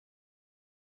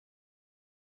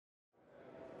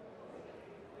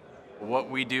What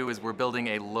we do is we're building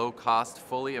a low-cost,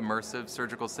 fully immersive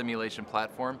surgical simulation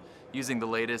platform using the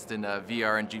latest in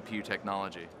VR and GPU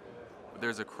technology.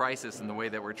 There's a crisis in the way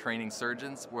that we're training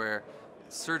surgeons where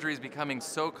surgery is becoming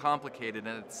so complicated,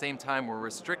 and at the same time we're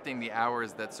restricting the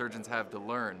hours that surgeons have to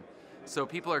learn. So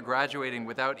people are graduating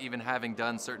without even having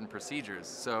done certain procedures.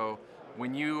 So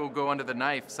when you go under the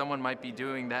knife, someone might be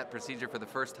doing that procedure for the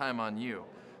first time on you.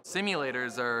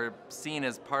 Simulators are seen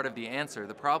as part of the answer.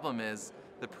 The problem is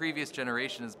the previous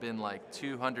generation has been like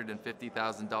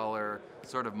 $250,000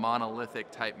 sort of monolithic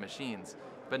type machines.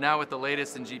 But now with the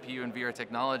latest in GPU and VR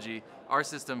technology, our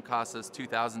system costs us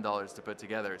 $2,000 to put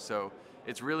together. So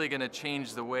it's really going to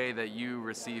change the way that you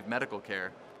receive medical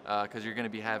care because you're going to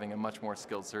be having a much more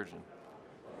skilled surgeon.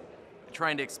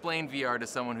 Trying to explain VR to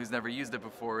someone who's never used it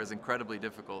before is incredibly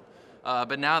difficult.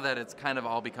 But now that it's kind of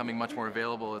all becoming much more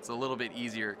available, it's a little bit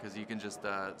easier because you can just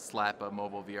slap a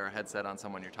mobile VR headset on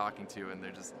someone you're talking to and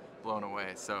they're just blown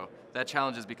away. So that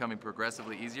challenge is becoming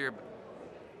progressively easier.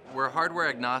 We're hardware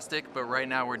agnostic, but right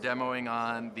now we're demoing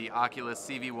on the Oculus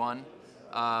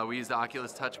CV1. We use the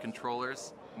Oculus Touch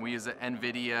controllers. We use the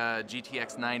NVIDIA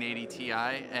GTX 980 Ti,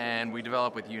 and we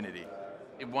develop with Unity.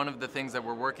 One of the things that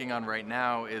we're working on right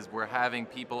now is we're having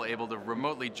people able to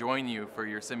remotely join you for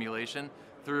your simulation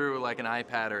through like an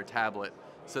iPad or a tablet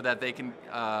so that they can,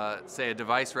 say a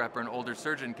device rep or an older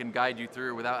surgeon can guide you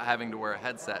through without having to wear a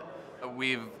headset.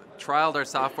 We've trialed our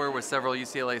software with several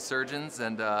UCLA surgeons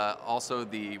and also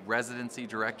the residency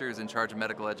directors in charge of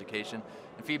medical education.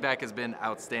 And feedback has been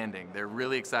outstanding. They're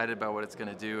really excited about what it's going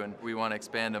to do, and we want to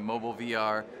expand to mobile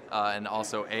VR and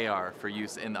also AR for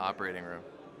use in the operating room.